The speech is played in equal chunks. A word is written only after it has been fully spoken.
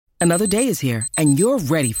Another day is here, and you're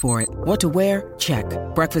ready for it. What to wear? Check.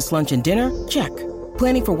 Breakfast, lunch, and dinner? Check.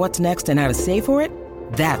 Planning for what's next and how to save for it?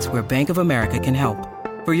 That's where Bank of America can help.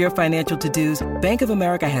 For your financial to-dos, Bank of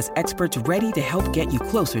America has experts ready to help get you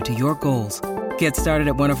closer to your goals. Get started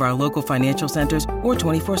at one of our local financial centers or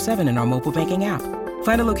 24/7 in our mobile banking app.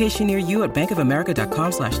 Find a location near you at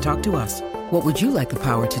bankofamerica.com/talktous. What would you like the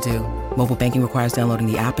power to do? Mobile banking requires downloading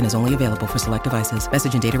the app and is only available for select devices.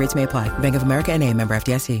 Message and data rates may apply. Bank of America N.A., member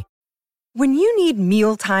FDIC. When you need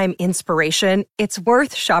mealtime inspiration, it's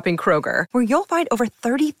worth shopping Kroger, where you'll find over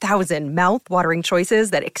 30,000 mouth-watering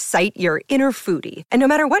choices that excite your inner foodie. And no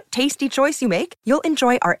matter what tasty choice you make, you'll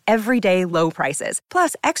enjoy our everyday low prices,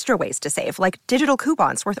 plus extra ways to save, like digital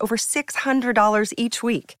coupons worth over $600 each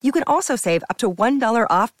week. You can also save up to $1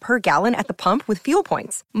 off per gallon at the pump with fuel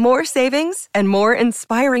points. More savings and more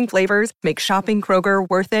inspiring flavors make shopping Kroger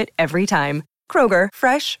worth it every time. Kroger,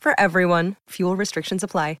 fresh for everyone. Fuel restrictions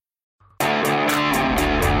apply.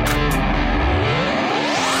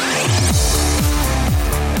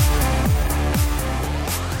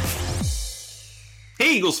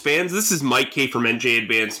 Hey Eagles fans, this is Mike K from NJ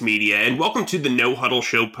Advanced Media, and welcome to the No Huddle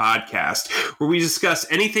Show podcast, where we discuss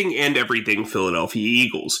anything and everything Philadelphia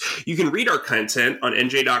Eagles. You can read our content on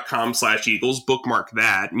nj.com/Eagles, bookmark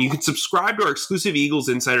that, and you can subscribe to our exclusive Eagles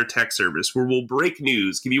Insider Tech service, where we'll break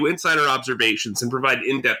news, give you insider observations, and provide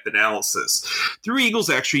in-depth analysis. Through Eagles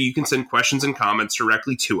Extra, you can send questions and comments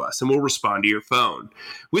directly to us, and we'll respond to your phone.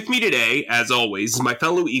 With me today, as always, is my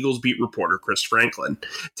fellow Eagles beat reporter, Chris Franklin.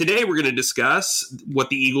 Today, we're going to discuss what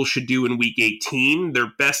the Eagles should do in Week 18, their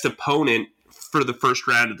best opponent for the first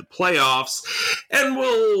round of the playoffs, and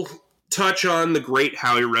we'll touch on the Great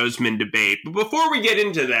Howie Roseman debate. But before we get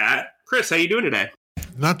into that, Chris, how you doing today?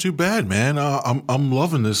 Not too bad, man. I'm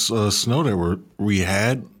loving this snow that we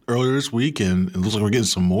had earlier this week, and it looks like we're getting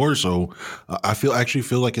some more. So I actually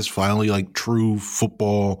feel like it's finally like true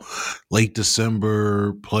football, late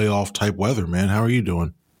December playoff type weather, man. How are you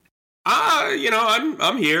doing?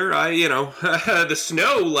 I'm here. The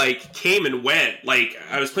snow came and went.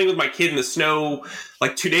 I was playing with my kid in the snow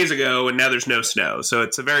 2 days ago, and now there's no snow. So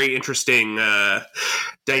it's a very interesting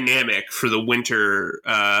dynamic for the winter.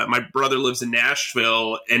 My brother lives in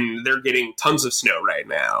Nashville, and they're getting tons of snow right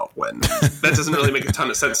now. When that doesn't really make a ton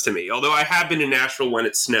of sense to me. Although I have been in Nashville when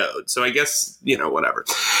it snowed, so I guess whatever.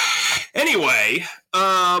 Anyway,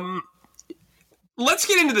 let's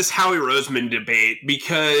get into this Howie Roseman debate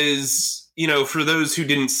because, for those who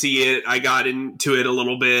didn't see it, I got into it a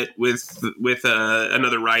little bit with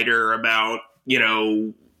another writer about,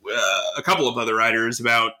 a couple of other writers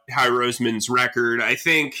about Howie Roseman's record. I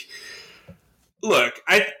think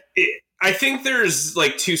there's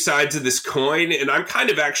two sides of this coin, and I'm kind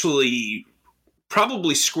of actually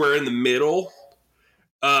probably square in the middle.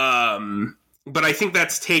 But I think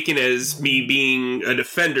that's taken as me being a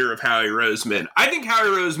defender of Howie Roseman. I think Howie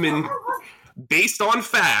Roseman, based on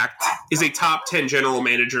fact, is a top 10 general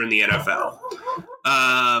manager in the NFL.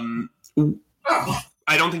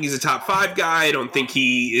 I don't think he's a top 5 guy. I don't think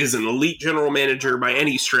he is an elite general manager by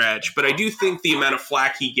any stretch. But I do think the amount of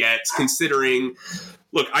flack he gets, considering,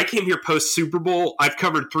 look, I came here post-Super Bowl. I've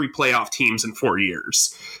covered 3 playoff teams in 4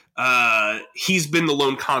 years. He's been the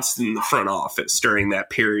lone constant in the front office during that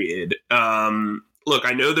period. Look,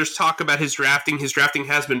 I know there's talk about his drafting. His drafting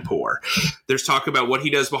has been poor. There's talk about what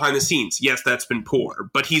he does behind the scenes. Yes, that's been poor.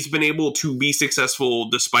 But he's been able to be successful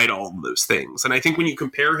despite all of those things. And I think when you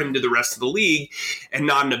compare him to the rest of the league, and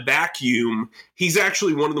not in a vacuum, he's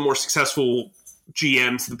actually one of the more successful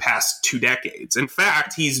GMs of the past 2 decades. In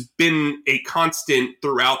fact, he's been a constant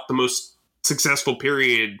throughout the most successful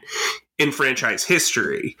period in franchise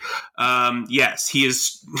history. Yes, he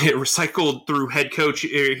is recycled through head coach.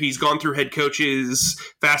 He's gone through head coaches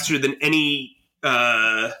faster than any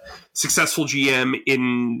successful GM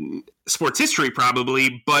in sports history,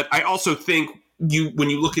 probably. But I also think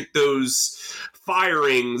when you look at those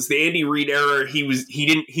firings, the Andy Reid era,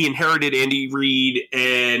 he inherited Andy Reid,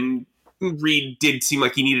 and Reid did seem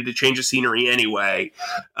like he needed to change the scenery anyway.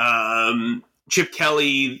 Chip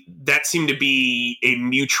Kelly, that seemed to be a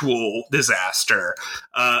mutual disaster.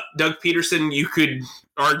 Doug Peterson, you could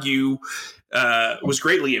argue, was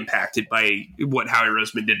greatly impacted by what Howie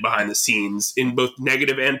Roseman did behind the scenes in both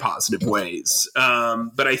negative and positive ways.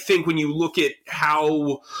 But I think when you look at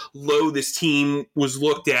how low this team was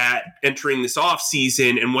looked at entering this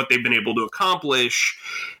offseason and what they've been able to accomplish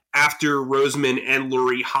after Roseman and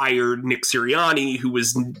Lurie hired Nick Sirianni, who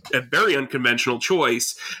was a very unconventional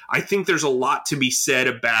choice, I think there's a lot to be said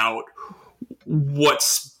about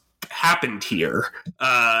what's happened here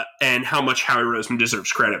and how much Howie Roseman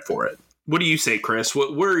deserves credit for it. What do you say, Chris?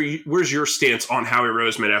 Where's your stance on Howie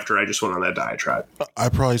Roseman after I just went on that diatribe?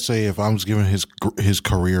 I'd probably say if I was giving his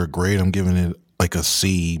career a grade, I'm giving it like a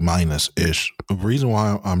C- ish. The reason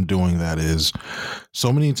why I'm doing that is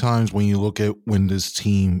so many times when you look at when this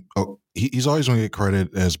team, he's always going to get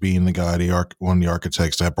credit as being the guy, one of the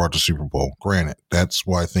architects that brought the Super Bowl. Granted, that's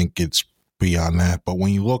why I think it's beyond that. But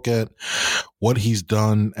when you look at what he's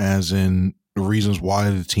done, as in the reasons why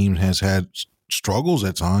the team has had struggles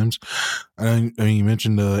at times. I mean, you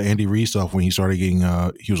mentioned Andy Reid stuff when he started getting,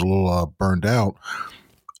 he was a little burned out.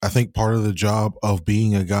 I think part of the job of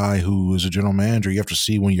being a guy who is a general manager, you have to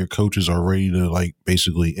see when your coaches are ready to like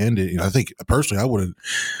basically end it. I think personally, I would have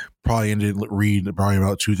probably ended Reid probably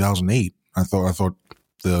about 2008. I thought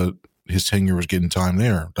his tenure was getting time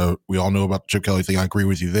there. We all know about the Chip Kelly thing. I agree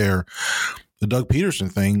with you there. The Doug Peterson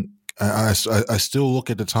thing, I still look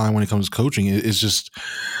at the time when it comes to coaching. It's just,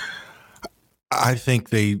 I think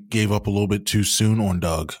they gave up a little bit too soon on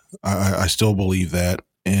Doug. I still believe that.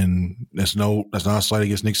 And that's not a slight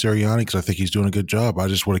against Nick Sirianni, because I think he's doing a good job. I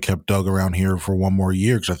just would have kept Doug around here for one more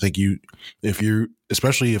year, because I think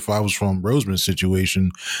especially if I was from Roseman's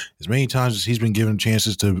situation, as many times as he's been given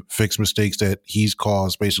chances to fix mistakes that he's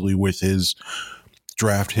caused basically with his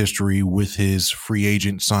draft history, with his free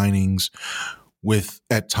agent signings, with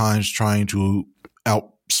at times trying to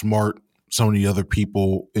outsmart some of the other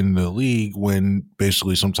people in the league, when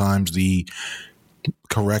basically sometimes the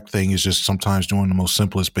correct thing is just sometimes doing the most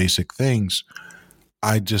simplest basic things.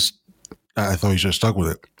 I thought he should have stuck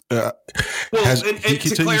with it. To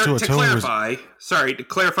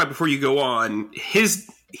clarify before you go on,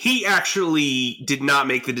 he actually did not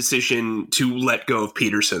make the decision to let go of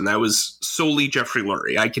Peterson. That was solely Jeffrey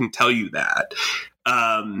Lurie. I can tell you that.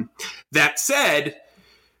 That said,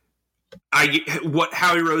 what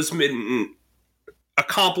Howie Roseman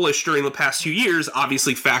accomplished during the past 2 years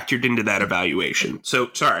obviously factored into that evaluation. So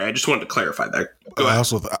sorry, I just wanted to clarify that. Go ahead.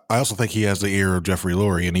 I also think he has the ear of Jeffrey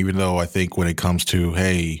Lurie, and even though I think when it comes to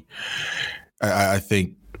I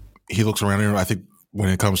think he looks around here. I think when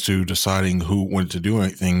it comes to deciding who wanted to do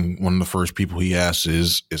anything, one of the first people he asks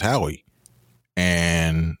is Howie.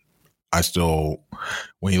 And I still,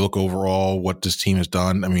 when you look overall what this team has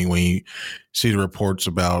done, I mean, when you see the reports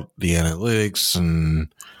about the analytics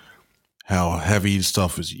and how heavy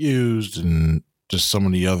stuff is used and just some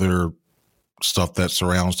of the other stuff that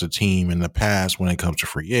surrounds the team in the past when it comes to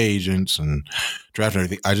free agents and draft and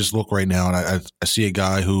everything, I just look right now and I see a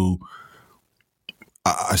guy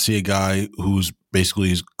who's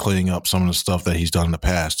basically is cleaning up some of the stuff that he's done in the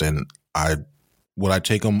past. And would I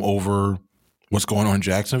take him over what's going on in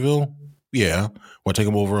Jacksonville? Yeah. Would I take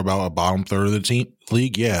him over about a bottom third of the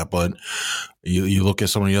league? Yeah. But you look at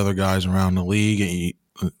some of the other guys around the league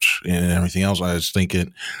and everything else, I just think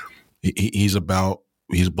he's about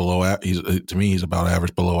average, below average.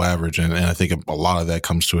 And I think a lot of that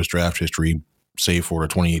comes to his draft history, save for the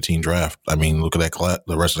 2018 draft. I mean, look at that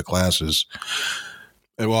the rest of the classes.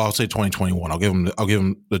 Well, I'll say 2021. I'll give him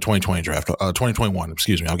the 2020 draft. 2021,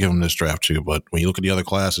 excuse me. I'll give him this draft too. But when you look at the other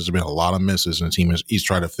classes, there's been a lot of misses, and the team he's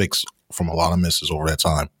tried to fix from a lot of misses over that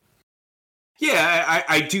time. Yeah,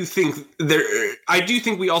 I do think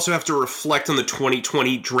we also have to reflect on the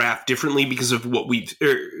 2020 draft differently because of what we've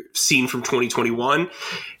seen from 2021.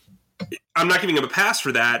 I'm not giving him a pass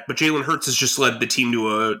for that, but Jalen Hurts has just led the team to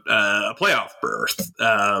a playoff berth.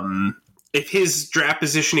 If his draft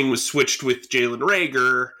positioning was switched with Jalen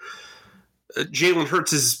Reagor, Jalen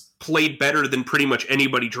Hurts has played better than pretty much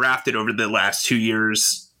anybody drafted over the last 2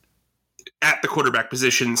 years at the quarterback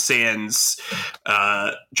position, sans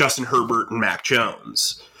Justin Herbert and Mac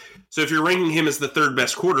Jones. So if you're ranking him as the third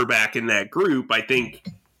best quarterback in that group, I think,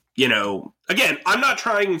 again, I'm not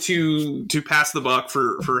trying to pass the buck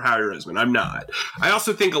for Howie Roseman. I'm not. I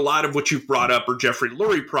also think a lot of what you've brought up are Jeffrey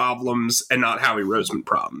Lurie problems and not Howie Roseman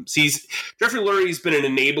problems. Jeffrey Lurie's been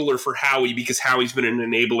an enabler for Howie because Howie's been an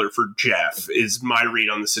enabler for Jeff, is my read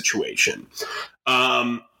on the situation.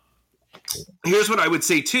 Here's what I would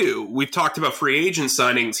say, too. We've talked about free agent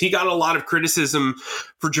signings. He got a lot of criticism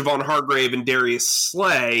for Javon Hargrave and Darius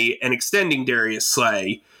Slay and extending Darius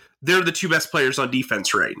Slay. They're the two best players on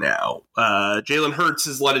defense right now. Jalen Hurts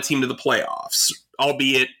has led a team to the playoffs,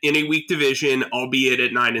 albeit in a weak division, albeit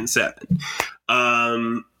at 9-7.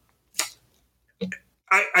 I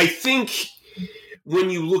think when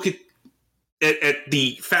you look at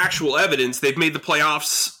the factual evidence, they've made the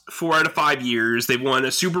playoffs 4 out of 5 years. They've won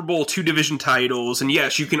a Super Bowl, 2 division titles. And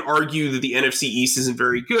yes, you can argue that the NFC East isn't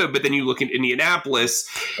very good, but then you look at Indianapolis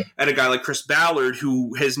at a guy like Chris Ballard,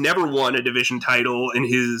 who has never won a division title in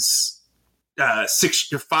his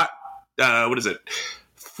 4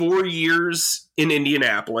 4 years in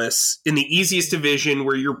Indianapolis in the easiest division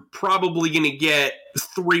where you're probably going to get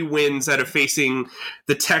 3 wins out of facing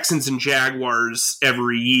the Texans and Jaguars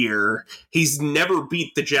every year. He's never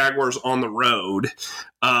beat the Jaguars on the road,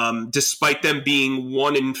 despite them being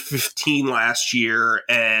 1-15 last year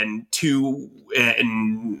and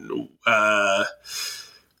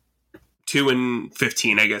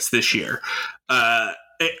 2-15, I guess, this year. I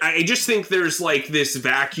just think there's like this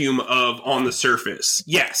vacuum of on the surface.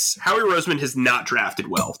 Yes, Howie Roseman has not drafted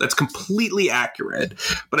well. That's completely accurate.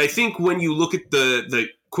 But I think when you look at the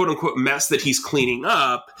quote-unquote mess that he's cleaning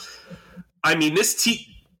up, I mean, this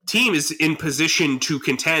team is in position to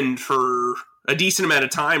contend for a decent amount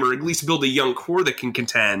of time, or at least build a young core that can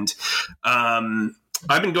contend.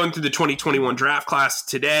 I've been going through the 2021 draft class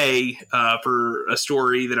today for a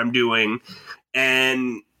story that I'm doing.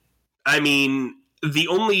 And, I mean, the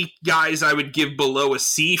only guys I would give below a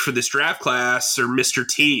C for this draft class are Mr.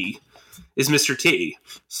 T.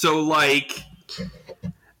 So, like,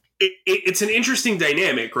 it's an interesting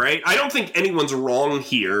dynamic, right? I don't think anyone's wrong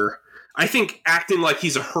here. I think acting like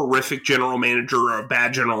he's a horrific general manager or a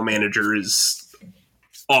bad general manager is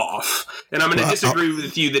off. And I'm going to disagree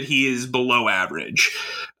with you that he is below average.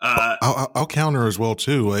 I'll counter as well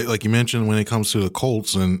too. Like you mentioned, when it comes to the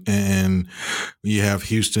Colts and you have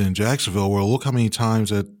Houston and Jacksonville. Well, look how many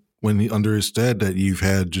times that under his stead that you've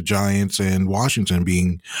had the Giants and Washington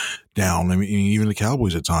being down. I mean, even the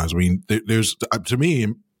Cowboys at times. I mean, there's to me,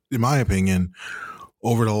 in my opinion,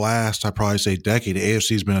 over the last, I'd probably say decade, the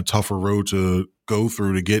AFC has been a tougher road to go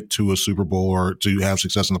through to get to a Super Bowl or to have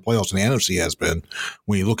success in the playoffs than the NFC has been.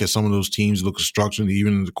 When you look at some of those teams, look at structure,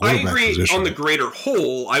 even the quarterback position. I agree on the greater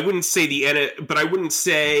whole. I wouldn't say but I wouldn't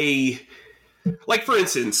say, like, for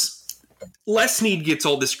instance, Les Snead gets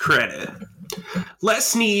all this credit. Les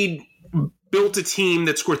Snead built a team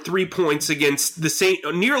that scored 3 points against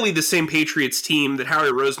nearly the same Patriots team that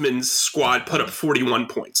Howie Roseman's squad put up 41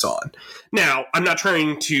 points on. Now, I'm not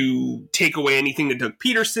trying to take away anything that Doug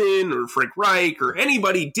Peterson or Frank Reich or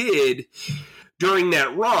anybody did during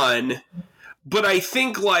that run, but I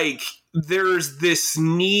think, like, there's this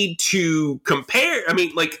need to compare. I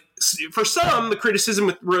mean, like, for some, the criticism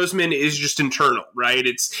with Roseman is just internal, right?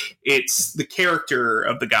 It's the character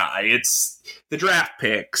of the guy. It's the draft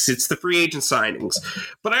picks. It's the free agent signings.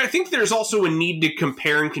 But I think there's also a need to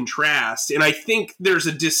compare and contrast. And I think there's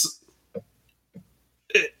a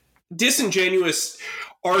disingenuous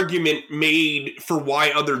argument made for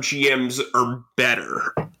why other GMs are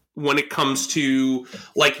better when it comes to,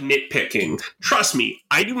 like, nitpicking. Trust me,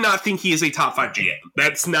 I do not think he is a top 5 GM.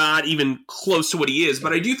 That's not even close to what he is,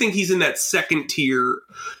 but I do think he's in that second tier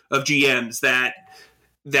of GMs, that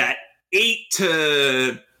 8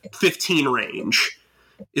 to 15 range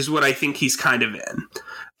is what I think he's kind of in.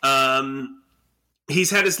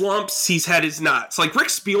 He's had his lumps, he's had his nuts. Like Rick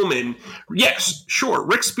Spielman, yes, sure.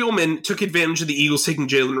 Rick Spielman took advantage of the Eagles taking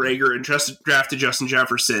Jalen Reagor and drafted Justin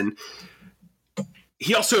Jefferson.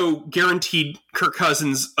 He also guaranteed Kirk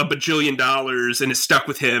Cousins $1 bajillion and is stuck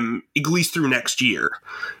with him at least through next year.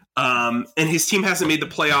 And his team hasn't made the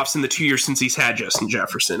playoffs in the 2 years since he's had Justin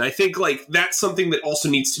Jefferson. I think, like, that's something that also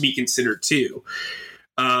needs to be considered too.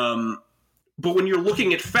 But when you're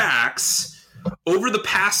looking at facts, over the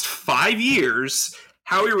past 5 years,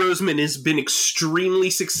 Howie Roseman has been extremely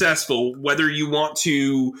successful, whether you want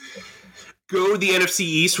to go to the NFC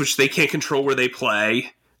East, which they can't control where they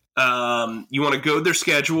play. You want to go their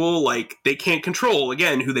schedule, like, they can't control,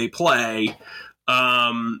 again, who they play.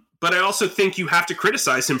 But I also think you have to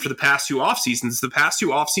criticize him for the past 2 off seasons. The past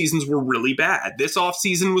 2 off seasons were really bad. This off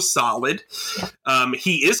season was solid.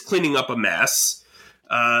 He is cleaning up a mess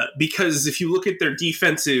because if you look at their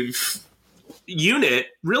defensive unit,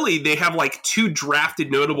 really they have like 2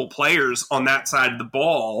 drafted notable players on that side of the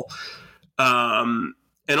ball.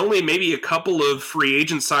 And only maybe a couple of free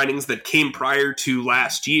agent signings that came prior to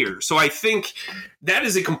last year. So I think that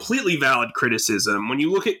is a completely valid criticism. When you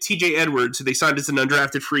look at TJ Edwards, who they signed as an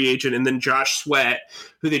undrafted free agent, and then Josh Sweat,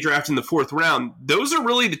 who they drafted in the 4th round, those are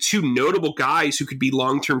really the 2 notable guys who could be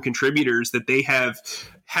long-term contributors that they have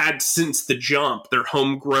had since the jump. They're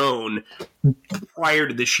homegrown prior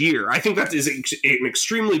to this year. I think that is an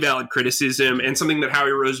extremely valid criticism and something that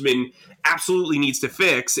Howie Roseman absolutely needs to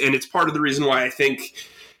fix. And it's part of the reason why I think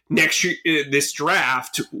next year, this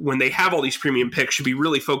draft, when they have all these premium picks, should be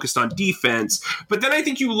really focused on defense. But then I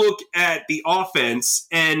think you look at the offense,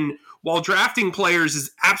 and while drafting players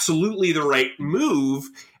is absolutely the right move,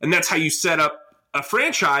 and that's how you set up a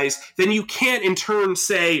franchise, then you can't in turn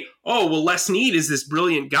say, oh, well, Les Snead is this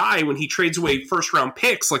brilliant guy when he trades away first-round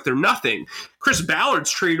picks like they're nothing. Chris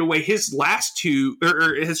Ballard's traded away his last two,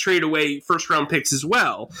 or has traded away first-round picks as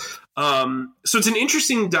well. So it's an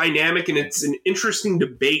interesting dynamic, and it's an interesting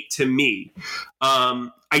debate to me.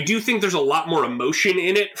 I do think there's a lot more emotion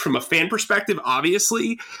in it from a fan perspective,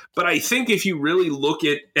 obviously, but I think if you really look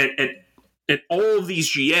at all of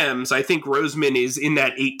these GMs, I think Roseman is in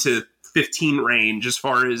that 8 to 15 range as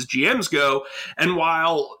far as GMs go. And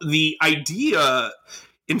while the idea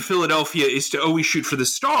in Philadelphia is to always shoot for the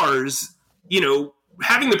stars,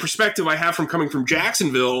 having the perspective I have from coming from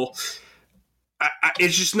Jacksonville,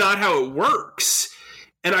 it's just not how it works.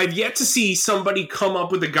 And I've yet to see somebody come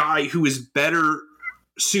up with a guy who is better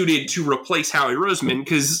suited to replace Howie Roseman.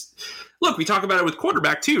 Because, look, we talk about it with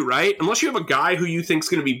quarterback too, right? Unless you have a guy who you think is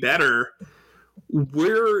going to be better,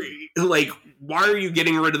 why are you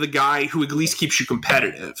getting rid of the guy who at least keeps you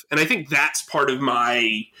competitive? And I think that's part of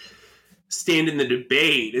my stand in the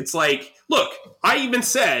debate. It's like, look, I even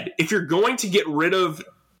said, if you're going to get rid of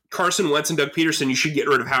Carson Wentz and Doug Peterson, you should get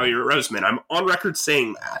rid of Howie Roseman. I'm on record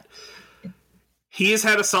saying that. He has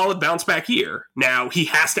had a solid bounce back year. Now, he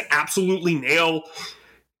has to absolutely nail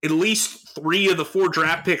at least 3 of the 4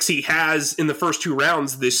 draft picks he has in the first 2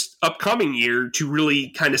 rounds this upcoming year to really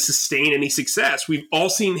kind of sustain any success. We've all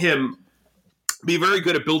seen him be very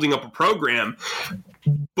good at building up a program,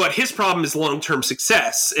 but his problem is long-term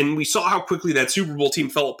success. And we saw how quickly that Super Bowl team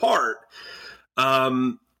fell apart.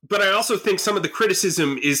 But I also think some of the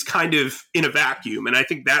criticism is kind of in a vacuum, and I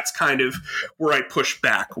think that's kind of where I push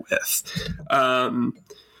back with.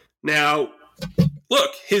 Now,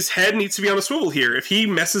 look, his head needs to be on a swivel here. If he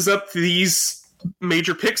messes up these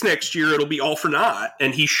major picks next year, it'll be all for naught,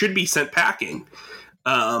 and he should be sent packing.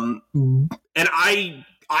 And I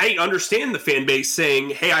understand the fan base saying,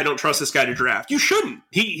 hey, I don't trust this guy to draft. You shouldn't.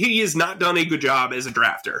 He has not done a good job as a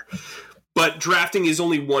drafter. But drafting is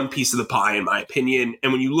only one piece of the pie, in my opinion.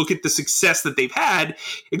 And when you look at the success that they've had,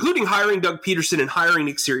 including hiring Doug Peterson and hiring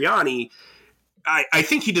Nick Sirianni, I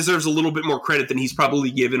think he deserves a little bit more credit than he's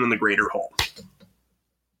probably given on the greater whole.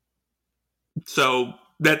 So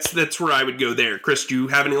that's where I would go there. Chris, do you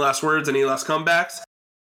have any last words, any last comebacks?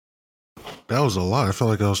 That was a lot. I felt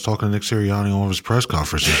like I was talking to Nick Sirianni on his press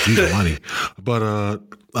conference. He's money. But I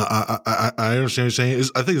understand what you're saying.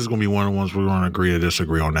 I think it's going to be one of the ones we're going to agree to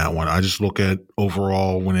disagree on that one. I just look at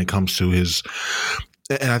overall when it comes to his –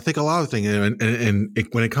 and I think a lot of things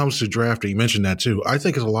 – when it comes to drafting, you mentioned that too. I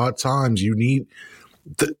think it's a lot of times you need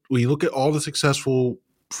 – when you look at all the successful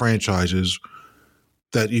franchises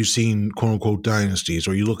that you've seen, quote-unquote, dynasties,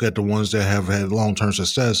 or you look at the ones that have had long-term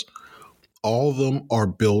success – all of them are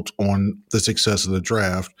built on the success of the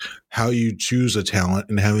draft, how you choose a talent,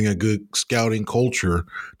 and having a good scouting culture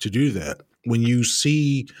to do that. When you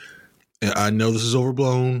see, I know this is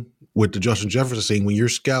overblown with the Justin Jefferson thing, when your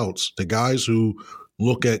scouts, the guys who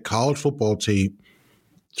look at college football tape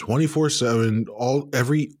 24/7,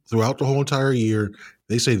 throughout the whole entire year,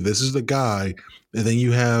 they say this is the guy, and then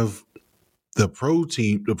you have the pro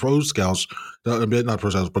team, the pro scouts, not pro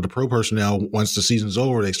scouts, but the pro personnel, once the season's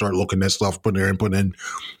over, they start looking at stuff, putting their input in,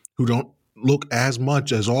 who don't look as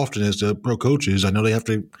much as often as the pro coaches. I know they have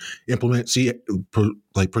to implement,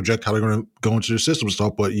 project how they're going to go into their system and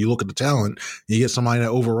stuff, but you look at the talent, you get somebody that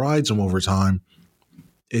overrides them over time.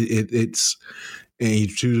 It's and you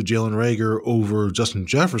choose Jalen Reagor over Justin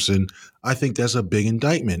Jefferson. I think that's a big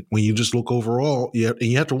indictment. When you just look overall, and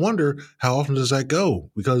you have to wonder, how often does that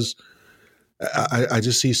go? Because I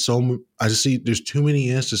just see there's too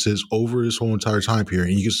many instances over this whole entire time period.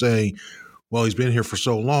 And you can say, well, he's been here for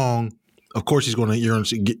so long. Of course, you're going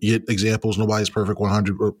to get examples. Nobody's perfect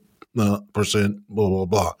 100%, blah, blah,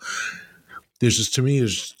 blah. There's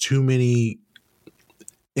too many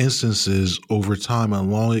instances over time, a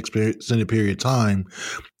long extended period of time.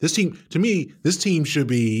 This team should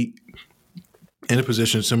be in a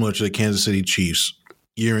position similar to the Kansas City Chiefs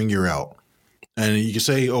year in, year out. And you can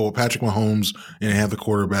say, oh, Patrick Mahomes and have the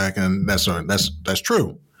quarterback, and that's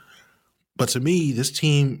true. But to me, this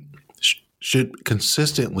team should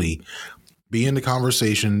consistently be in the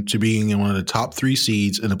conversation to being in one of the top 3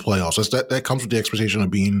 seeds in the playoffs. That comes with the expectation of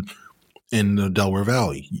being in the Delaware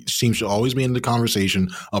Valley. It seems to always be in the conversation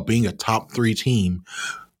of being a top 3 team,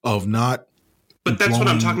 of not. But that's what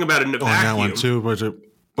I'm talking about in the vacuum. That one too, but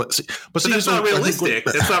that's not realistic.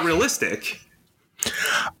 That's not realistic.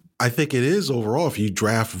 I think it is overall if you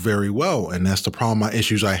draft very well, and that's the problem. My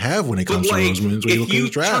issues I have when it comes to Roseman. If you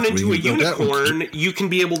turn into a unicorn, you can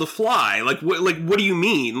be able to fly. What do you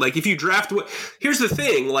mean? Like, if you draft, here's the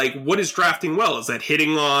thing. Like, what is drafting well? Is that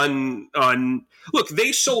hitting on? Look,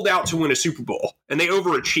 they sold out to win a Super Bowl, and they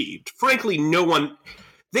overachieved. Frankly,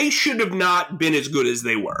 they should have not been as good as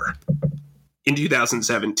they were in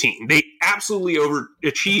 2017. They absolutely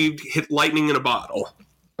overachieved, hit lightning in a bottle.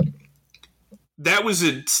 That was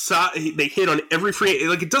they hit on every free,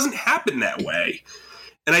 like, it doesn't happen that way.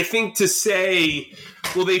 And I think to say,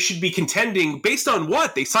 well, they should be contending based on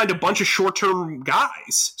what? They signed a bunch of short-term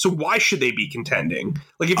guys. So why should they be contending?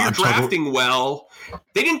 Like, if you're drafting well,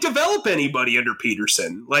 they didn't develop anybody under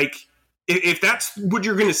Peterson. Like, if that's what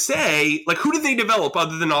you're going to say, like, who did they develop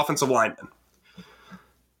other than offensive linemen?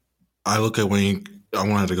 I look at I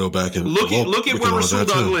wanted to go back and look at where Rasul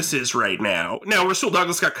Douglas is right now. Now, Rasul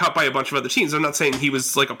Douglas got cut by a bunch of other teams. I'm not saying he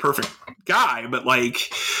was like a perfect guy, but like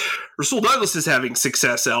Rasul Douglas is having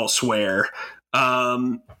success elsewhere.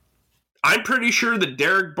 I'm pretty sure that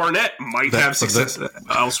Derek Barnett might have success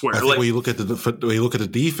elsewhere. I think when you look at the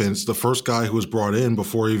defense, the first guy who was brought in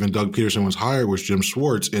before even Doug Peterson was hired was Jim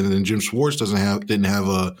Schwartz, and then Jim Schwartz didn't have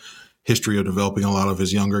a history of developing a lot of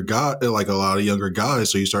his younger guys,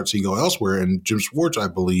 so you start seeing go elsewhere. And Jim Schwartz, I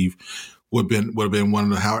believe, would have been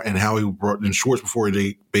one of how he brought in Schwartz before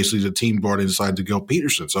the team brought in decided to go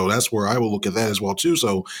Peterson. So that's where I will look at that as well too.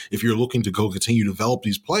 So if you're looking to go continue to develop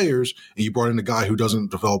these players, and you brought in a guy who doesn't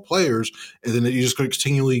develop players, and then you're just going to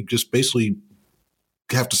continually just basically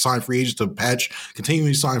have to sign free agents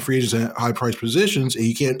continually sign free agents at high price positions, and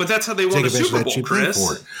you can't. But that's how they won a Super Bowl,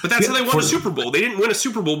 Chris. But that's how they won a Super Bowl. They didn't win a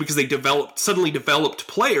Super Bowl because they suddenly developed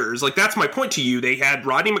players. Like, that's my point to you. They had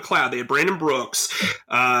Rodney McLeod, they had Brandon Brooks,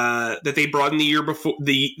 that they brought in the year before.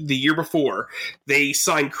 The year before, they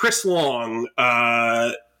signed Chris Long.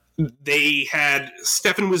 They had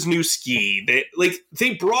Stefan Wisniewski.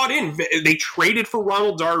 They brought in. They traded for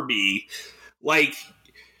Ronald Darby. Like.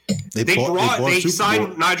 They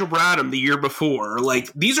signed Nigel Bradham the year before.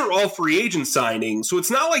 Like, these are all free agent signings, so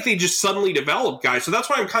it's not like they just suddenly developed guys. So that's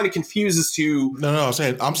why I'm kind of confused as to. No,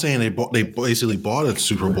 I'm saying they basically bought a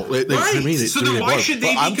Super Bowl. Right. So then why should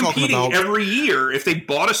they be competing every year if they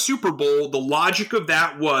bought a Super Bowl? The logic of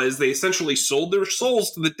that was they essentially sold their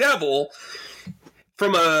souls to the devil.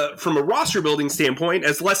 From a roster building standpoint,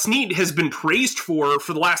 as Les Snead has been praised for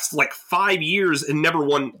the last 5 years and never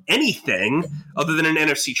won anything other than an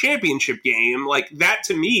NFC Championship game, like, that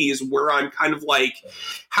to me is where I'm kind of like,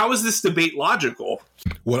 how is this debate logical?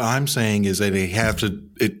 What I'm saying is that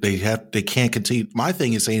they can't continue. My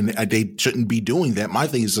thing is saying that they shouldn't be doing that. My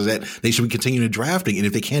thing is that they should be continuing drafting. And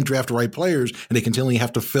if they can't draft the right players and they continually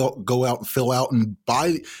have to go out and fill out and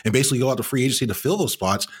buy and basically go out to free agency to fill those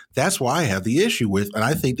spots, that's why I have the issue with. And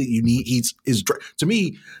I think that you need to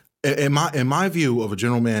me. In my view of a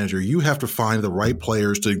general manager, you have to find the right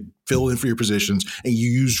players to fill in for your positions, and you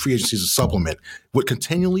use free agency as a supplement. Would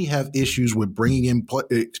continually have issues with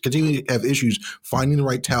continually have issues finding the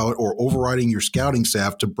right talent or overriding your scouting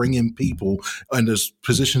staff to bring in people into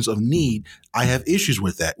positions of need. I have issues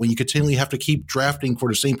with that. When you continually have to keep drafting for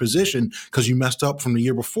the same position because you messed up from the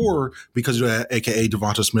year before because of that, aka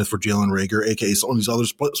Devonta Smith for Jalen Reagor, aka all these other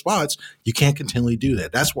spots, you can't continually do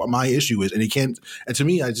that. That's what my issue is. And and to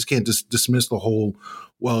me, I just can't dismiss the whole,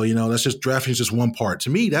 well, that's just drafting is just one part. To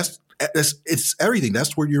me, it's everything.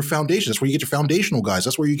 That's where your foundation. That's where you get your foundational guys.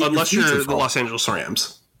 That's where you get. Unless you're the Los Angeles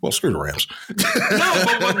Rams. Well, screw the Rams. No,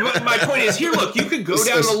 but my point is here. Look, you could go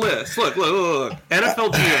down the list. Look.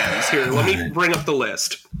 NFL GMs here. Let me bring up the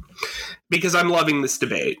list because I'm loving this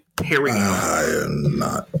debate. Here we go. I am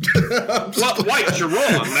not. Well, why? Because you're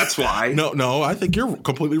wrong. That's why. No. I think you're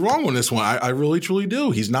completely wrong on this one. I really, truly do.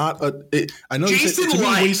 He's not. I know. Jason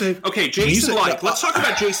Licht. Okay, Jason Licht. Let's talk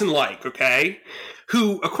about Jason Licht. Okay.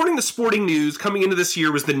 Who, according to Sporting News, coming into this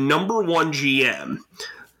year was the number 1 GM.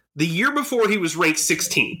 The year before, he was ranked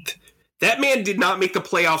 16th. That man did not make the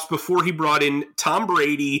playoffs before he brought in Tom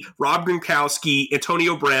Brady, Rob Gronkowski,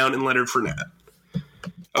 Antonio Brown, and Leonard Fournette.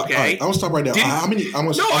 Okay, right, I'll stop right now. How many? I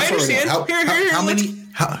understand. How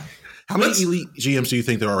many elite GMs do you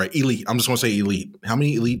think there are? Right, elite. I'm just going to say elite. How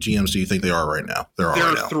many elite GMs do you think there are right now? There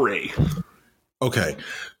are 3. Okay,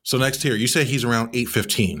 so next here, you say he's around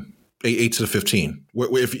 8-15. 8 to 15.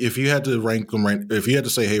 If you had to rank them, if you had to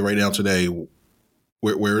say, hey, right now today,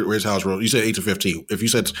 where's Howie Roseman? You said 8 to 15. If you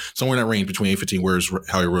said somewhere in that range between 8 and 15, where's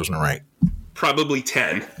Howie Roseman ranked? Probably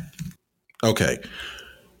 10. Okay.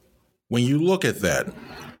 When you look at that,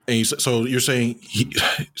 and you're saying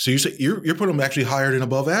you're putting him actually higher than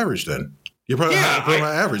above average. Then you're putting him on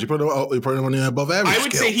average. You're putting him on the above average. I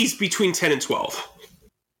would say he's between 10 and 12.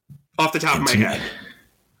 off the top of my head.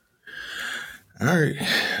 All right.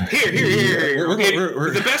 Here.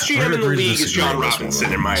 The best GM in the league is John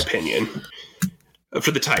Robinson, in my opinion, for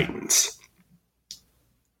the Titans.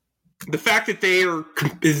 The fact that they are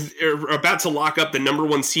about to lock up the number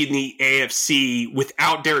one seed in the AFC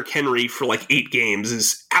without Derrick Henry for like 8 games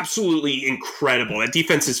is absolutely incredible. That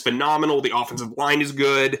defense is phenomenal. The offensive line is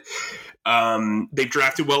good. They've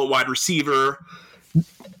drafted well at wide receiver.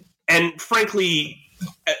 And frankly,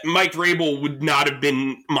 Mike Vrabel would not have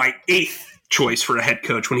been my 8th choice for a head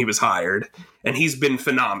coach when he was hired, and he's been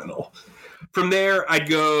phenomenal. From there, I'd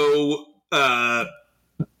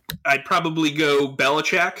probably go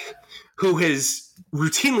Belichick, who has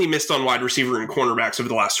routinely missed on wide receiver and cornerbacks over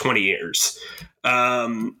the last 20 years.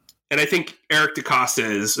 And I think Eric DeCosta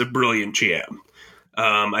is a brilliant GM.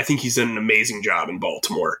 I think he's done an amazing job in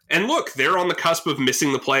Baltimore. And look, they're on the cusp of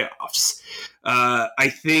missing the playoffs. I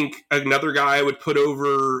think another guy I would put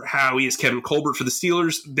over Howie is Kevin Colbert for the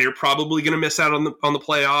Steelers. They're probably going to miss out on the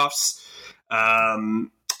playoffs.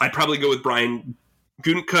 I'd probably go with Brian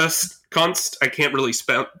Gutekunst. I can't really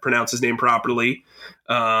pronounce his name properly.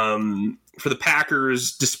 For the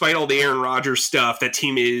Packers, despite all the Aaron Rodgers stuff, that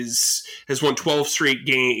team has won 12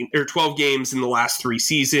 games in the last 3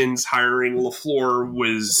 seasons. Hiring LaFleur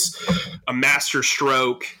was a master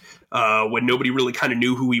stroke when nobody really kind of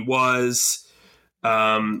knew who he was.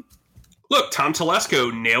 Look, Tom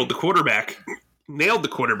Telesco nailed the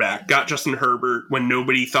quarterback, got Justin Herbert when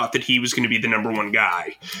nobody thought that he was going to be the number one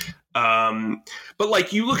guy. But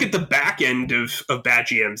like you look at the back end of bad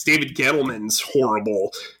GMs, David Gettleman's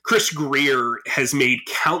horrible. Chris Greer has made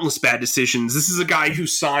countless bad decisions. This is a guy who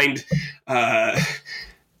signed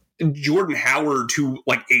Jordan Howard to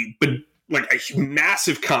like a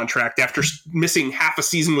massive contract after missing half a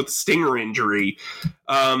season with a stinger injury.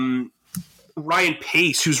 Ryan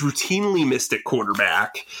Pace, who's routinely missed at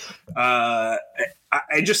quarterback. I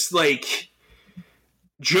just like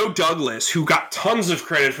Joe Douglas, who got tons of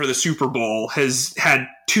credit for the Super Bowl, has had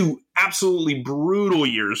 2 absolutely brutal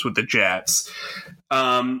years with the Jets.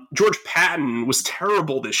 George Patton was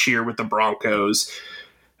terrible this year with the Broncos.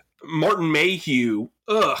 Martin Mayhew,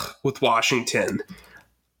 with Washington.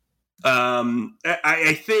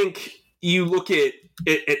 I think you look at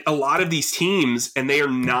a lot of these teams, and they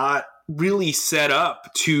are not really set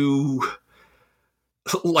up to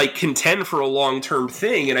like contend for a long-term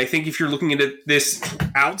thing. And I think if you're looking at this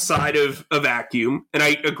outside of a vacuum, and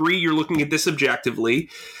I agree you're looking at this objectively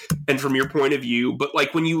and from your point of view, but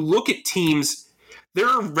like when you look at teams, there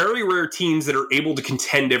are very rare teams that are able to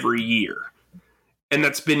contend every year. And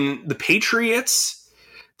that's been the Patriots,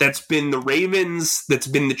 that's been the Ravens, that's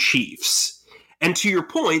been the Chiefs. And to your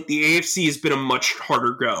point, the AFC has been a much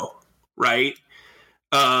harder go, right?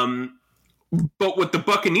 But what the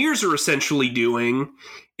Buccaneers are essentially doing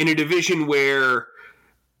in a division where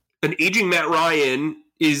an aging Matt Ryan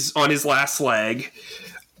is on his last leg,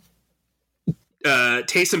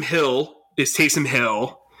 Taysom Hill is Taysom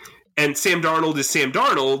Hill, and Sam Darnold is Sam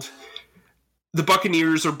Darnold, the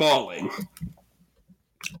Buccaneers are balling.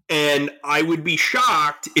 And I would be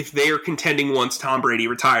shocked if they are contending once Tom Brady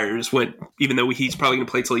retires, even though he's probably going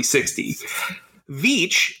to play till he's 60.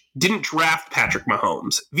 Veach didn't draft Patrick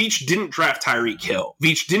Mahomes. Veach didn't draft Tyreek Hill.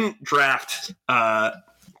 Veach didn't draft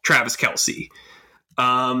Travis Kelce.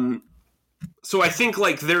 So I think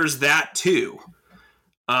like there's that too.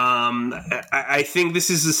 I think this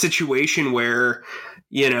is a situation where,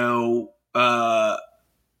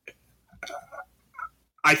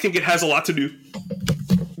 I think it has a lot to do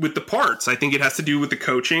with the parts. I think it has to do with the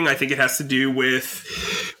coaching. I think it has to do with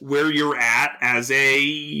where you're at as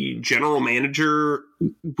a general manager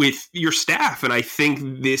with your staff. And I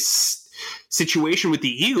think this situation with the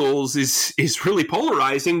Eagles is really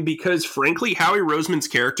polarizing because, frankly, Howie Roseman's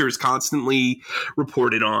character is constantly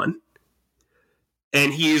reported on.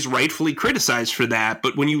 And he is rightfully criticized for that.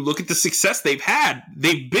 But when you look at the success they've had,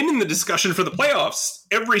 they've been in the discussion for the playoffs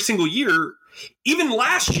every single year, even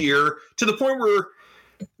last year, to the point where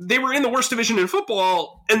they were in the worst division in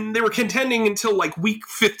football, and they were contending until like week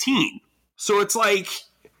 15. So it's like,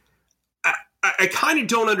 I kind of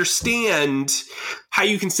don't understand how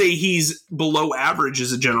you can say he's below average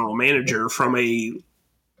as a general manager from a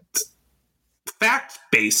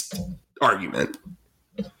fact-based argument.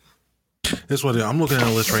 This one, I'm looking at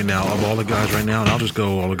a list right now of all the guys right now, and I'll just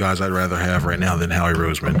go all the guys I'd rather have right now than Howie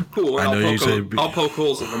Roseman. Cool. I'll poke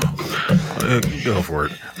holes in them. Go for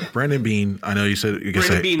it. Brandon Beane. I know you said you can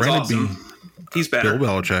Brandon say Beane's Brandon awesome. Beane. He's better. Bill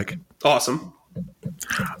Belichick. Awesome.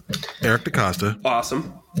 Eric DeCosta.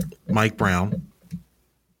 Awesome. Mike Brown.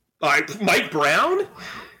 Mike Brown?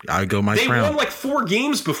 I go Mike Brown. They won like 4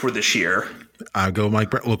 games before this year. I go Mike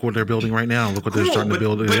Brown. Look what they're building right now. Look what they're starting to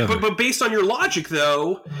build. But based on your logic,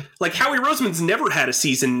 though, like Howie Roseman's never had a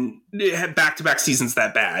season, had back-to-back seasons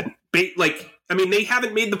that bad. They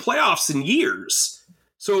haven't made the playoffs in years.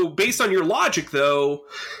 So based on your logic, though,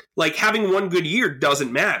 like having one good year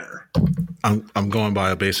doesn't matter. I'm going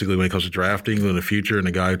by basically when it comes to drafting in the future, and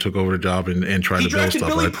the guy who took over the job and tried to build stuff. He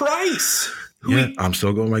drafted Billy Price. I'm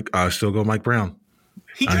still going Mike Brown.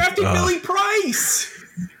 He drafted Billy Price.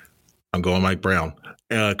 I'm going Mike Brown.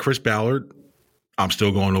 Chris Ballard, I'm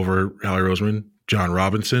still going over Howie Roseman. John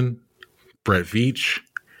Robinson, Brett Veach.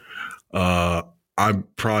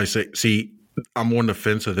 I'd probably say, I'm on the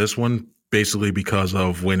fence of this one basically because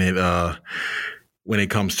of when it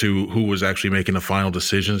comes to who was actually making the final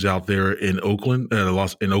decisions out there in Oakland, and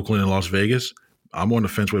Las Vegas. I'm on the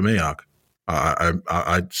fence with Mayock.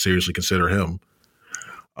 I'd seriously consider him.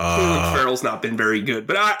 Farrell's not been very good,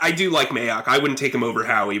 but I do like Mayock. I wouldn't take him over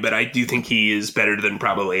Howie, but I do think he is better than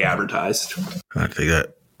probably advertised. I think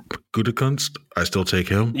that Gutekunst, I still take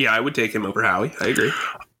him. Yeah, I would take him over Howie. I agree.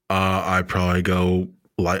 I probably go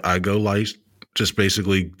Lice. Just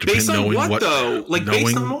basically based on what though? Like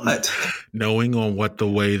based on what? Knowing on what the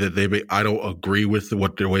way that I don't agree with the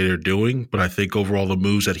way they're doing, but I think overall the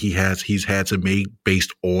moves that he's had to make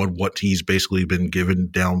based on what he's basically been given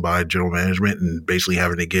down by general management and basically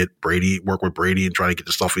having to work with Brady and try to get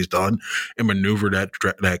the stuff he's done and maneuver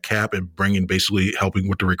that cap and helping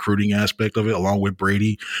with the recruiting aspect of it along with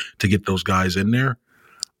Brady to get those guys in there.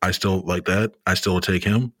 I still like that. I still will take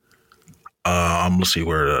him. Let's see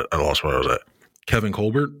where I lost where I was at. Kevin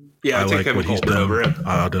Colbert. Yeah, I like Kevin Colbert over him.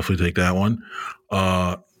 I'll definitely take that one.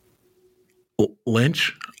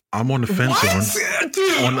 Lynch, I'm on the fence on.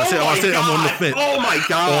 Dude, I'm on the fence. Oh my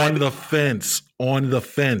god. On the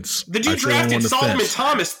fence. The dude drafted Solomon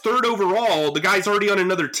Thomas 3rd overall. The guy's already on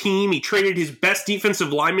another team. He traded his best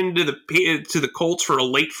defensive lineman to the Colts for a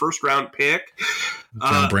late first round pick.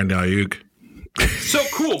 Brandon Ayuk. So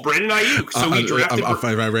cool, Brandon Ayuk. So he drafted.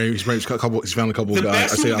 He's found a couple of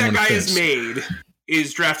guys. The best move that guy has made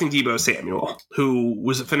is drafting Deebo Samuel, who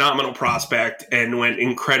was a phenomenal prospect and went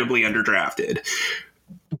incredibly underdrafted.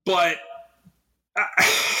 But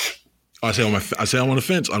I say I'm on the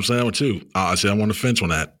fence. I'm saying that one too. I say I'm on the fence on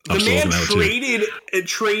that. The man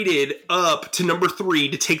traded up to number 3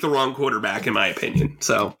 to take the wrong quarterback, in my opinion.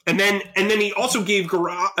 So, and then he also gave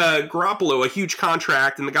Garoppolo a huge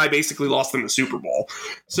contract, and the guy basically lost them the Super Bowl.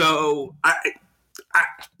 So,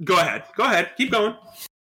 go ahead, keep going.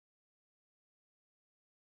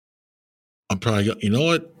 I'm probably. You know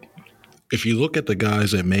what? If you look at the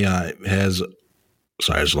guys that Mayock has.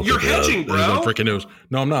 Sorry, I just looked You're at hedging, bro. Freaking news.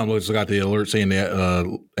 No, I'm not. I just got the alert saying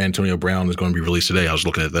that Antonio Brown is going to be released today. I was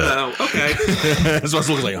looking at that. Oh, okay. So I was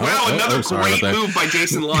looking like, wow, another great move by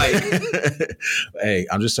Jason Light. Hey,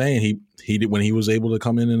 I'm just saying he did when he was able to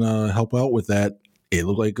come in and help out with that. It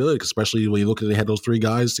looked like good, especially when you look at they had those 3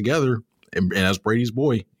 guys together, and as Brady's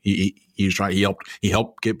boy, he was trying. He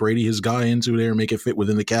helped get Brady his guy into there and make it fit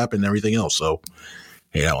within the cap and everything else. So,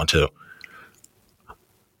 hey, that one too.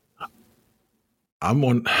 I'm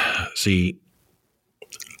on the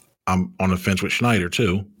fence with Schneider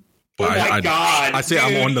too. But God. I say dude,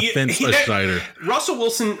 I'm on the fence with Schneider. Russell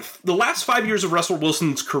Wilson, the last 5 years of Russell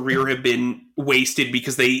Wilson's career have been wasted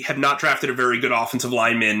because they have not drafted a very good offensive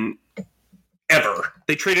lineman ever.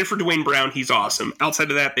 They traded for Dwayne Brown. He's awesome.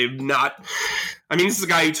 Outside of that, they've not. I mean, this is the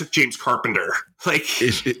guy who took James Carpenter. Like,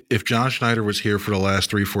 if John Schneider was here for the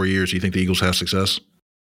last 3-4 years, do you think the Eagles have success?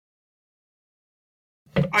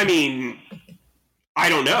 I mean, I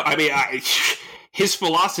don't know. I mean, his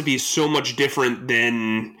philosophy is so much different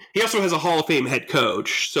than. He also has a Hall of Fame head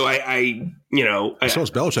coach, so so is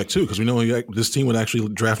Belichick too, because we know this team would actually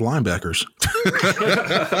draft linebackers.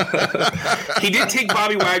 He did take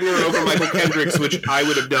Bobby Wagner over Michael Kendricks, which I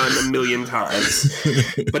would have done a million times,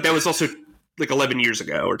 but that was also like 11 years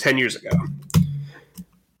ago or 10 years ago.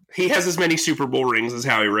 He has as many Super Bowl rings as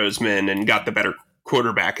Howie Roseman and got the better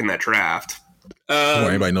quarterback in that draft.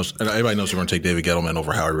 Everybody knows we're going to take David Gettleman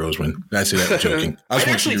over Howie Roseman. I say that joking. I would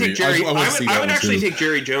actually take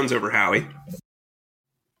Jerry Jones over Howie.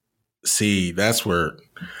 See, that's where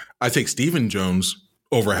I take Stephen Jones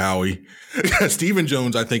over Howie. Stephen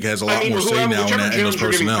Jones, I think, has a lot more say now in those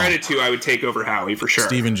personnel. Credit to, I would take over Howie for sure.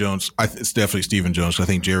 Stephen Jones, it's definitely Stephen Jones. I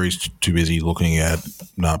think Jerry's too busy looking at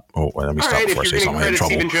not. Oh, let me stop before I say something. I get in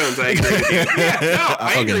trouble. Stephen Jones, I agree with you. Yeah,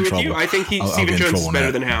 I agree with you. I think Stephen Jones is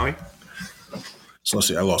better than Howie. So let's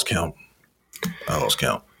see. I lost count.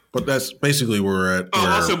 But that's basically where we're at.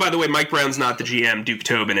 Also, by the way, Mike Brown's not the GM. Duke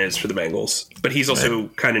Tobin is for the Bengals. But he's also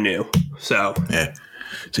kind of new. So, yeah.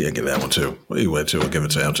 See, I give that one too. Well, you went too. I'll give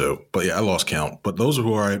it to him too. But yeah, I lost count. But those are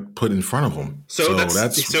who I put in front of him. So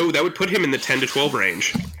that would put him in the 10 to 12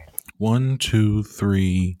 range. 1, 2,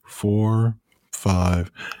 3, 4,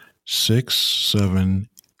 5, 6, 7,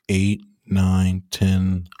 8, 9,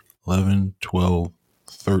 10, 11, 12,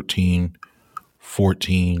 13,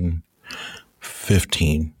 14,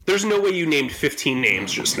 15. There's no way you named 15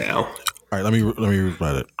 names just now. All right, let me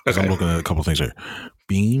read it. Because I'm looking at a couple things here.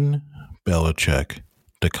 Bean, Belichick,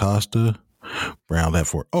 DaCosta, Brown, that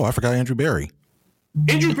four. Oh, I forgot Andrew Berry.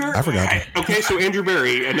 Andrew Berry. I forgot. Okay, so Andrew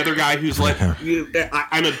Berry, another guy who's like,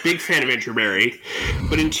 I'm a big fan of Andrew Berry,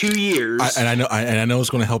 but in 2 years, I know it's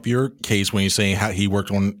going to help your case when you're saying how he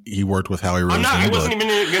worked with Howie Roseman. I wasn't even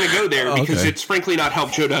going to go there because it's frankly not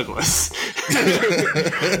helped Joe Douglas. But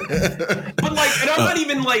like, and I'm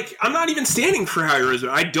not even standing for Howie Roseman.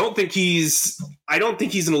 I don't think he's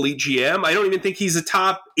an elite GM. I don't even think he's a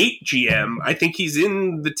top 8 GM. I think he's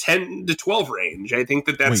in the 10 to 12 range. I think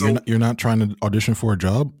that's. Wait, you're not trying to audition for a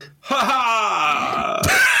job? Ha ha!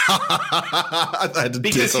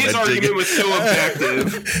 Because his argument was so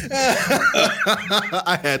objective.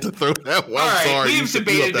 I had to throw that one. All right, sorry. we've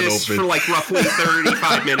debated this for like roughly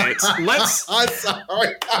 35 minutes. I'm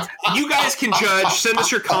sorry. You guys can judge. Send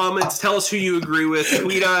us your comments. Tell us who you agree with.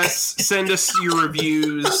 Tweet us. Send us your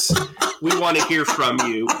reviews. We want to hear from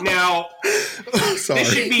you. Now, this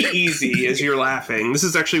should be easy as you're laughing. This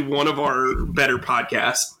is actually one of our better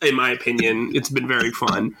podcasts, in my opinion. It's been very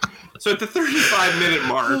fun. So at the 35-minute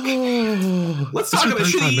mark, let's talk about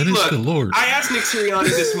this. Look, I asked Nick Sirianni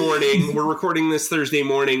this morning, we're recording this Thursday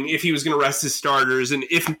morning, if he was going to rest his starters, and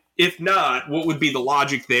if not, what would be the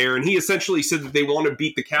logic there? And he essentially said that they want to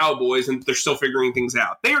beat the Cowboys and they're still figuring things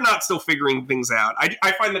out. They are not still figuring things out.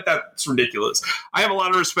 I find that's ridiculous. I have a lot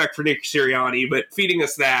of respect for Nick Sirianni, but feeding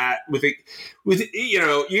us that with you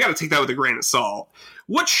got to take that with a grain of salt.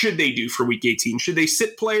 What should they do for Week 18? Should they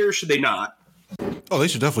sit players? Should they not? Oh, they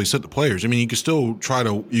should definitely sit the players. I mean, you still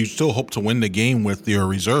hope to win the game with your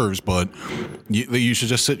reserves, but you should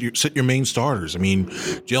just sit your main starters. I mean,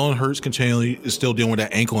 Jalen Hurts is still dealing with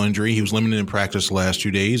that ankle injury. He was limited in practice the last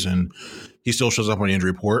 2 days, and he still shows up on the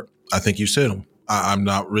injury report. I think you sit him. I'm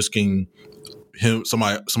not risking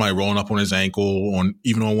somebody rolling up on his ankle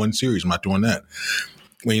even on one series. I'm not doing that.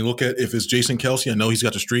 When you look at if it's Jason Kelce, I know he's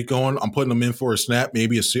got the streak going. I'm putting him in for a snap,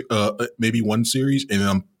 maybe one series, and then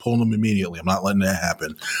I'm pulling him immediately. I'm not letting that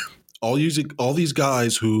happen. All these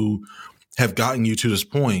guys who have gotten you to this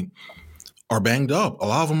point are banged up. A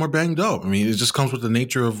lot of them are banged up. I mean, it just comes with the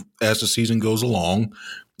nature of as the season goes along.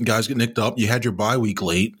 Guys get nicked up. You had your bye week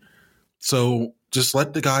late, so just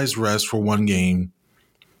let the guys rest for one game.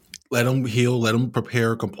 Let them heal. Let them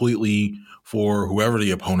prepare completely for whoever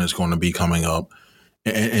the opponent is going to be coming up.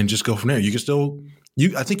 And just go from there. You can still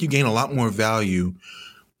I think you gain a lot more value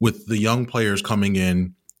with the young players coming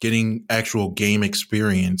in, getting actual game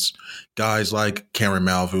experience. Guys like Cameron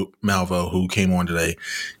Malvo, who came on today.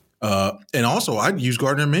 And also, I'd use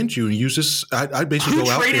Gardner Minshew and use this. I'd basically go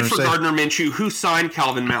out there and say. Who traded for Gardner Minshew? Who signed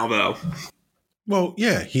Calvin Malvo? Well,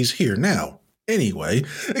 yeah, he's here now. Anyway,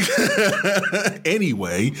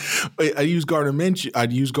 I use Gardner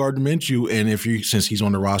Minshew, and since he's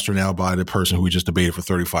on the roster now by the person who we just debated for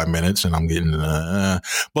 35 minutes, and I'm getting,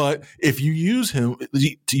 but if you use him,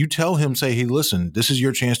 you tell him, say, hey, listen, this is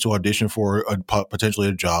your chance to audition for potentially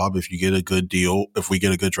a job. If you get a good deal, if we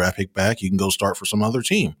get a good draft pick back, you can go start for some other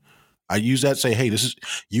team. I use that to say, hey,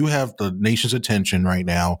 you have the nation's attention right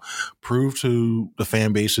now. Prove to the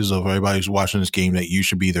fan bases of everybody who's watching this game that you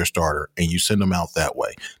should be their starter, and you send them out that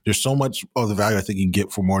way. There's so much of the value I think you can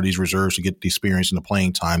get for more of these reserves to get the experience and the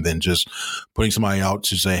playing time than just putting somebody out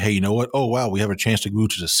to say, hey, you know what? Oh, wow, we have a chance to move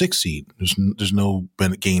to the 6th seed. There's no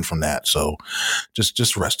gain from that. So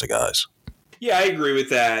just rest the guys. Yeah, I agree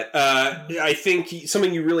with that. I think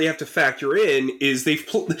something you really have to factor in is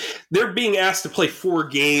they're being asked to play 4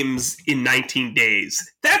 games in 19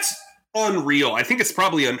 days. That's unreal. I think it's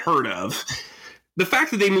probably unheard of. The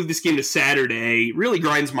fact that they moved this game to Saturday really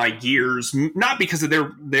grinds my gears, not because of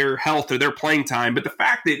their health or their playing time, but the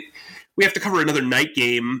fact that we have to cover another night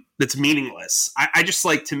game that's meaningless. I just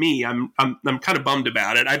to me, I'm kind of bummed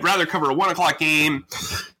about it. I'd rather cover a 1:00 game,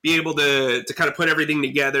 be able to kind of put everything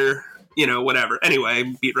together. Whatever. Anyway,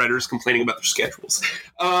 beat writers complaining about their schedules.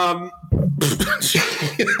 Look,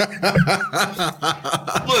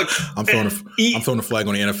 I'm throwing a flag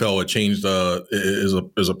on the NFL. It changed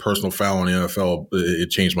is a personal foul on the NFL.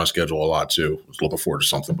 It changed my schedule a lot too. I was looking forward to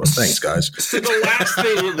something, but thanks, guys. So the last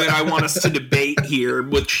thing that I want us to debate here,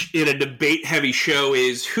 which in a debate-heavy show,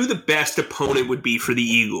 is who the best opponent would be for the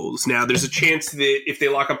Eagles. Now, there's a chance that if they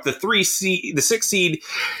lock up the 6th seed.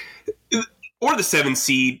 or the 7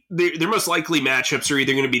 seed, their most likely matchups are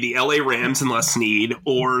either going to be the LA Rams and Les Snead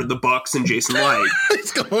or the Bucks and Jason Light.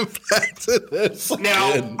 He's going back to this.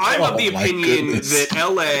 Now, I'm of the opinion goodness. that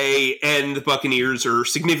LA and the Buccaneers are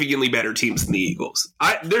significantly better teams than the Eagles.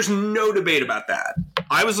 There's no debate about that.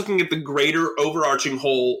 I was looking at the greater overarching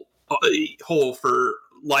whole for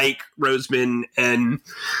Roseman and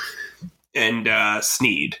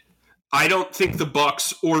Snead. I don't think the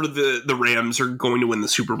Bucks or the Rams are going to win the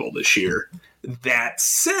Super Bowl this year. That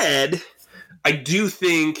said, I do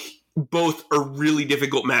think both are really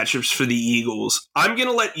difficult matchups for the Eagles. I'm going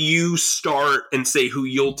to let you start and say who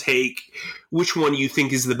you'll take, which one you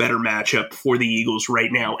think is the better matchup for the Eagles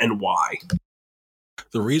right now and why.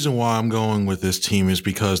 The reason why I'm going with this team is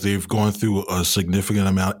because they've gone through a significant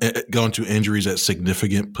amount, gone through injuries at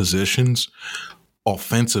significant positions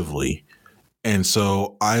offensively. And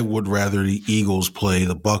so I would rather the Eagles play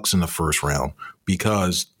the Bucks in the first round,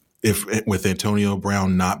 because if with Antonio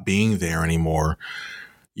Brown not being there anymore,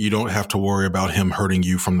 you don't have to worry about him hurting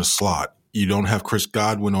you from the slot. You don't have Chris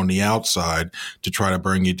Godwin on the outside to try to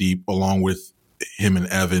bring you deep along with him and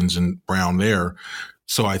Evans and Brown there.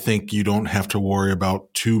 So I think you don't have to worry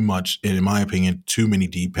about too much, in my opinion, too many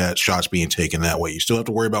deep shots being taken that way. You still have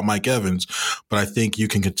to worry about Mike Evans, but I think you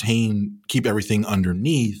can keep everything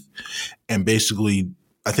underneath. And basically,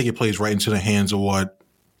 I think it plays right into the hands of what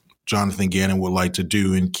Jonathan Gannon would like to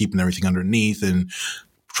do in keeping everything underneath and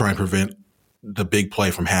try and prevent the big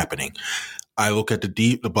play from happening. I look at the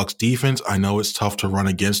Bucs defense. I know it's tough to run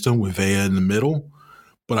against them with Vea in the middle,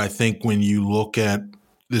 but I think when you look at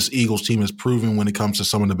this Eagles team has proven when it comes to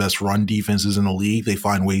some of the best run defenses in the league, they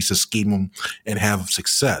find ways to scheme them and have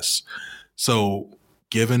success. So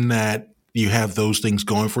given that you have those things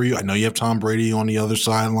going for you, I know you have Tom Brady on the other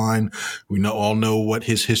sideline. We all know what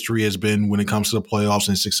his history has been when it comes to the playoffs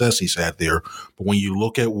and success he's had there. But when you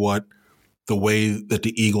look at the way that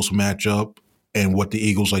the Eagles match up and what the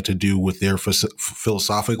Eagles like to do with their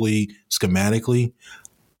philosophically, schematically,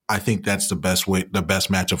 I think that's the best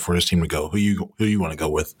matchup for this team to go. Who you want to go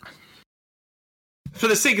with? For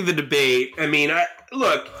the sake of the debate, I mean,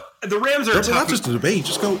 look, the Rams are not just a debate.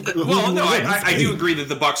 Just go. Well, no, I do agree that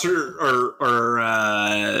the Bucs are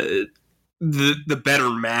the better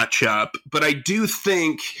matchup, but I do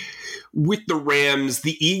think with the Rams,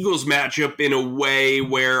 the Eagles match up in a way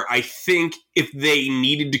where I think if they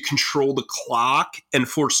needed to control the clock and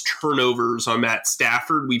force turnovers on Matt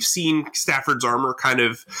Stafford, we've seen Stafford's armor kind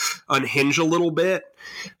of unhinge a little bit.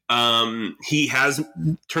 He has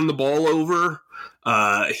turned the ball over.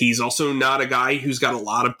 He's also not a guy who's got a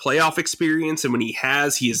lot of playoff experience, and when he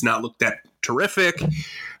has not looked that terrific.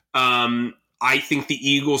 I think the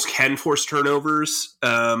Eagles can force turnovers.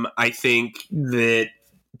 I think that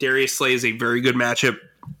Darius Slay is a very good matchup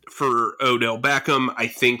for Odell Beckham. I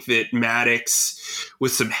think that Maddox,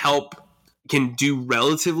 with some help, can do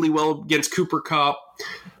relatively well against Cooper Kupp.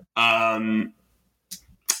 Same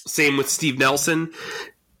with Steve Nelson.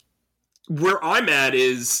 Where I'm at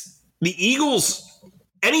is the Eagles,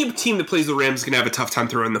 any team that plays the Rams is going to have a tough time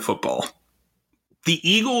throwing the football. The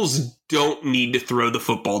Eagles don't need to throw the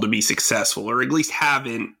football to be successful, or at least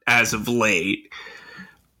haven't as of late.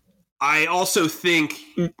 I also think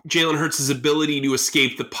Jalen Hurts' ability to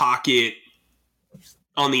escape the pocket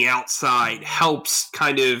on the outside helps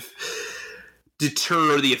kind of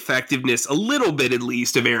deter the effectiveness a little bit, at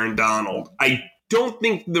least, of Aaron Donald. I don't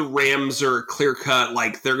think the Rams are clear-cut,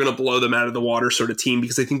 like they're going to blow them out of the water sort of team,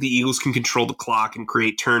 because I think the Eagles can control the clock and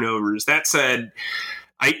create turnovers. That said,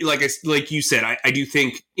 like you said, I do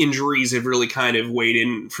think injuries have really kind of weighed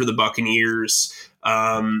in for the Buccaneers.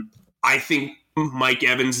 I think Mike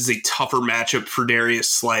Evans is a tougher matchup for Darius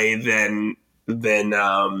Slay than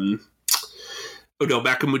Odell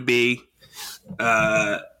Beckham would be.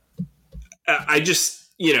 I just,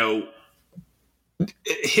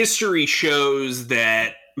 history shows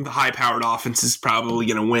that the high-powered offense is probably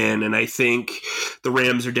going to win, and I think the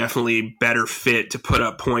Rams are definitely better fit to put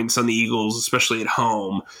up points on the Eagles, especially at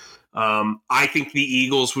home. I think the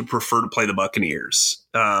Eagles would prefer to play the Buccaneers.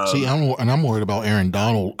 I'm worried about Aaron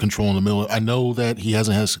Donald controlling the middle. I know that he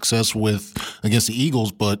hasn't had success against the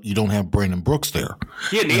Eagles, but you don't have Brandon Brooks there.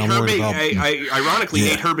 Yeah, Nate Herbig. Ironically,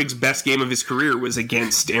 Nate Herbig's best game of his career was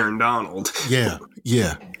against Aaron Donald. Yeah.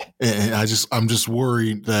 And I'm just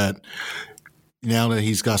worried that now that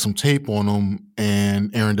he's got some tape on him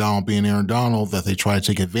and Aaron Donald being Aaron Donald, that they try to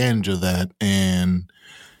take advantage of that, and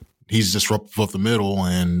he's disruptive of the middle,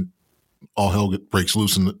 and all hell breaks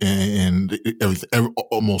loose and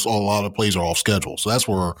almost a lot of plays are off schedule. So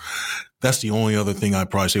that's the only other thing I'd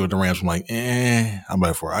probably say with the Rams. I'm like, I'm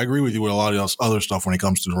ready for it. I agree with you with a lot of other stuff when it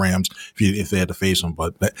comes to the Rams if they had to face them.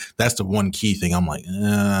 But that's the one key thing. I'm like,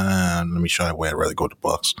 let me shy away. I'd rather go with the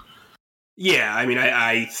Bucs. Yeah, I mean,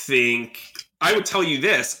 I think I would tell you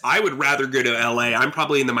this. I would rather go to LA. I'm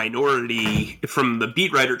probably in the minority from the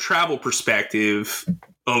beat writer travel perspective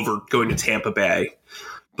over going to Tampa Bay.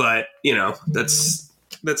 But, that's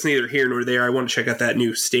neither here nor there. I want to check out that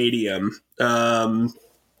new stadium.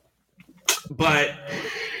 But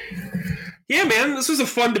yeah, man, this was a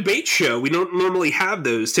fun debate show. We don't normally have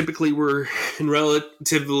those. Typically, we're in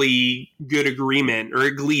relatively good agreement, or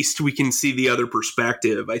at least we can see the other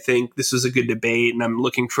perspective. I think this was a good debate, and I'm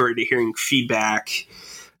looking forward to hearing feedback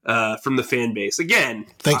from the fan base. Again,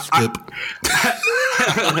 thanks, Skip.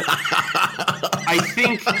 I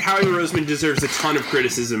think Howie Roseman deserves a ton of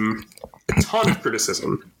criticism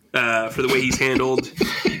for the way he's handled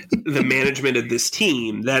the management of this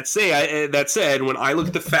team. That said, when I look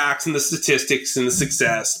at the facts and the statistics and the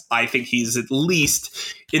success, I think he's at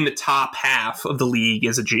least in the top half of the league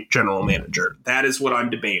as a general manager. That is what I'm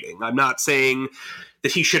debating. I'm not saying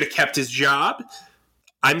that he should have kept his job.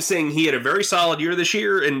 I'm saying he had a very solid year this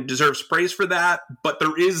year and deserves praise for that, but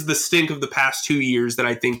there is the stink of the past 2 years that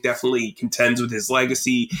I think definitely contends with his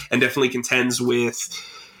legacy and definitely contends with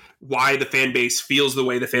why the fan base feels the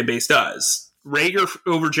way the fan base does. Rager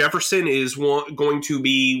over Jefferson is going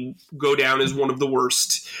to go down as one of the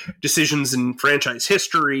worst decisions in franchise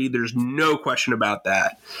history. There's no question about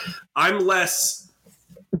that. I'm less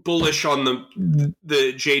bullish on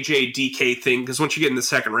the JJ DK thing because once you get in the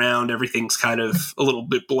second round, everything's kind of a little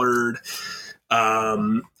bit blurred.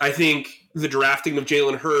 I think the drafting of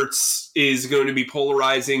Jalen Hurts is going to be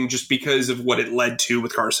polarizing just because of what it led to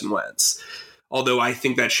with Carson Wentz. Although I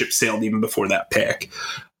think that ship sailed even before that pick.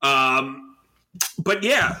 But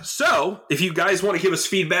yeah, so if you guys want to give us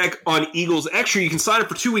feedback on Eagles Extra, you can sign up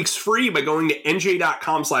for 2 weeks free by going to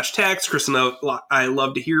nj.com/text. Chris and I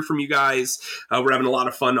love to hear from you guys. We're having a lot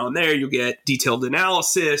of fun on there. You'll get detailed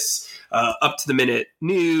analysis, up-to-the-minute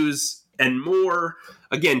news, and more.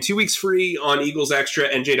 Again, 2 weeks free on Eagles Extra,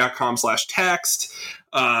 nj.com/text.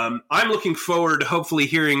 I'm looking forward to hopefully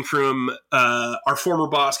hearing from our former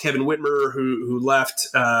boss, Kevin Whitmer, who left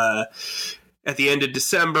at the end of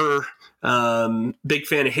December. Big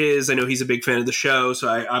fan of his. I know he's a big fan of the show, so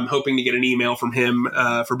I'm hoping to get an email from him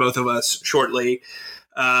for both of us shortly.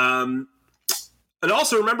 And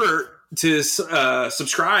also remember to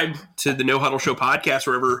subscribe to the No Huddle Show podcast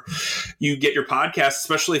wherever you get your podcasts,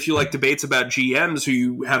 especially if you like debates about GMs who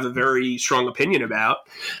you have a very strong opinion about.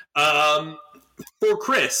 For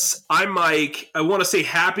Chris, I'm Mike. I want to say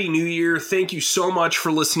Happy New Year. Thank you so much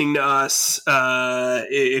for listening to us.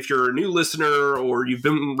 If you're a new listener or you've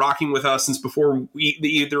been rocking with us since before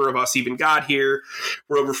either of us even got here,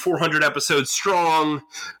 we're over 400 episodes strong.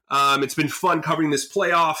 It's been fun covering this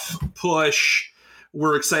playoff push.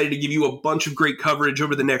 We're excited to give you a bunch of great coverage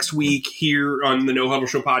over the next week here on the No Huddle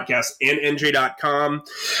Show podcast and NJ.com.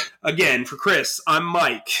 Again, for Chris, I'm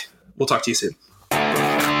Mike. We'll talk to you soon.